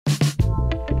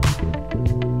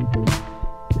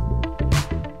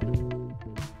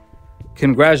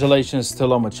Congratulations to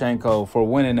Lomachenko for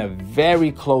winning a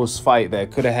very close fight that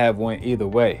could have went either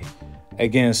way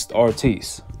against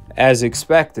Ortiz. As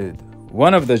expected,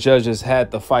 one of the judges had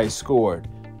the fight scored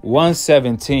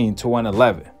 117 to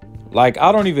 111. Like,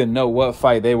 I don't even know what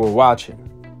fight they were watching.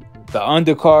 The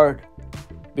undercard?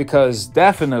 Because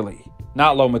definitely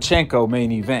not Lomachenko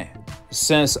main event,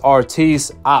 since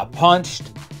Ortiz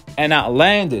out-punched and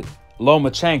out-landed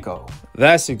Lomachenko.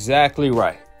 That's exactly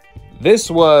right.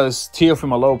 This was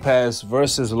Teofimo Lopez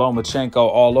versus Lomachenko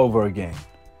all over again.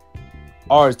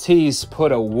 Ortiz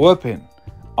put a whooping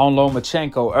on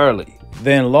Lomachenko early.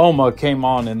 Then Loma came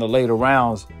on in the later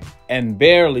rounds and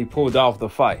barely pulled off the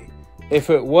fight.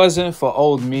 If it wasn't for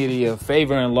old media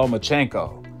favoring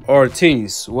Lomachenko,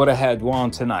 Ortiz would have had won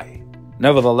tonight.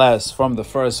 Nevertheless, from the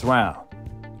first round,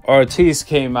 Ortiz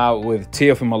came out with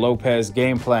Teofimo Lopez's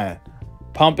game plan,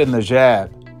 pumping the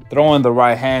jab, throwing the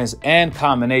right hands and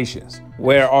combinations,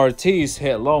 where Ortiz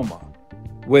hit Loma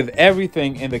with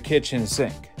everything in the kitchen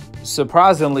sink.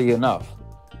 Surprisingly enough,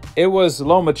 it was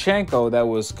Lomachenko that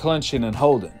was clinching and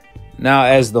holding. Now,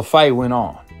 as the fight went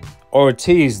on,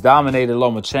 Ortiz dominated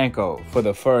Lomachenko for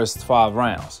the first 5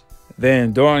 rounds.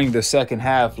 Then, during the second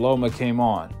half, Loma came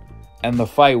on, and the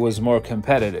fight was more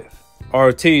competitive.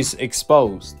 Ortiz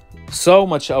exposed so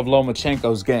much of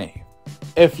Lomachenko's game.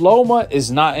 If Loma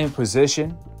is not in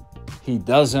position, he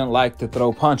doesn't like to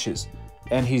throw punches,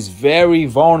 and he's very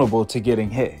vulnerable to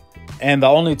getting hit. And the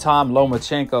only time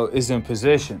Lomachenko is in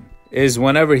position is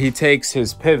whenever he takes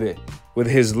his pivot with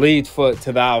his lead foot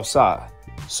to the outside.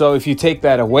 So if you take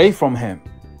that away from him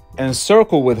and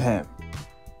circle with him,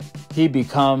 he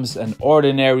becomes an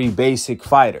ordinary basic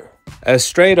fighter, a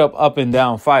straight up and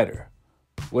down fighter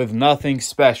with nothing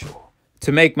special.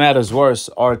 To make matters worse,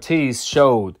 Ortiz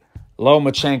showed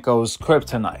Lomachenko's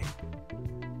kryptonite,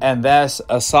 and that's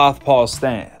a southpaw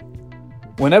stand.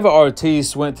 Whenever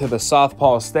Ortiz went to the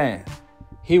southpaw stand,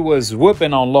 he was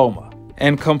whipping on Loma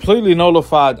and completely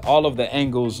nullified all of the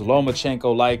angles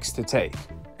Lomachenko likes to take.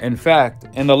 In fact,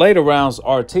 in the later rounds,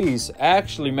 Ortiz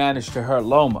actually managed to hurt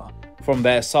Loma from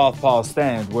that southpaw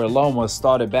stand, where Loma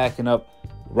started backing up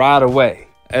right away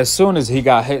as soon as he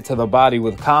got hit to the body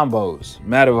with combos.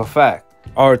 Matter of fact,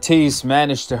 Ortiz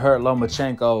managed to hurt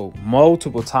Lomachenko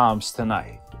multiple times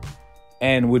tonight.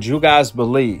 And would you guys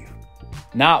believe,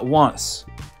 not once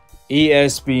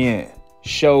ESPN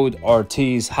showed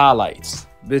Ortiz highlights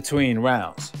between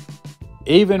rounds,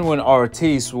 even when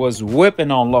Ortiz was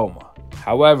whipping on Loma.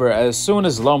 However, as soon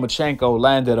as Lomachenko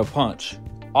landed a punch,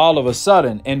 all of a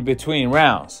sudden, in between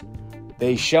rounds,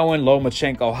 they showing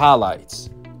Lomachenko highlights.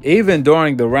 Even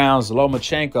during the rounds,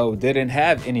 Lomachenko didn't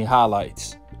have any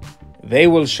highlights. They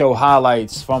will show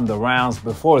highlights from the rounds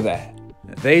before that.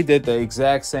 They did the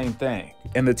exact same thing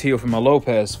in the Teofimo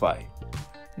Lopez fight.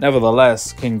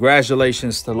 Nevertheless,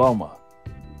 congratulations to Loma.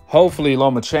 Hopefully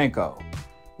Lomachenko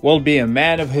will be a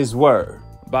man of his word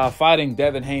by fighting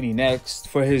Devin Haney next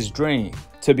for his dream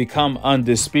to become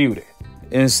undisputed,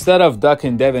 instead of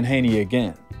ducking Devin Haney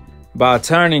again by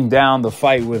turning down the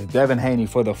fight with Devin Haney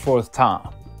for the 4th time.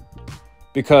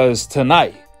 Because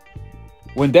tonight,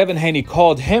 when Devin Haney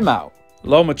called him out,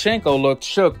 Lomachenko looked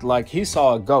shook like he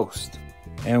saw a ghost.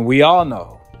 And we all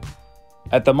know,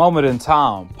 at the moment in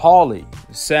time, Paulie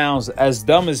sounds as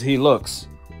dumb as he looks,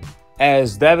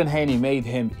 as Devin Haney made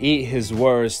him eat his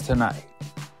words tonight.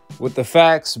 With the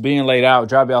facts being laid out,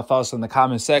 drop your thoughts in the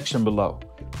comment section below.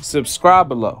 Subscribe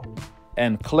below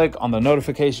and click on the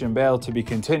notification bell to be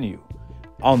continued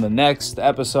on the next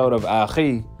episode of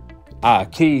AKHi,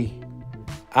 AKHi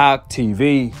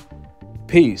TV.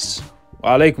 Peace.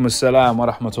 Wa alaikum assalam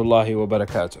wa rahmatullahi wa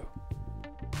barakatuh.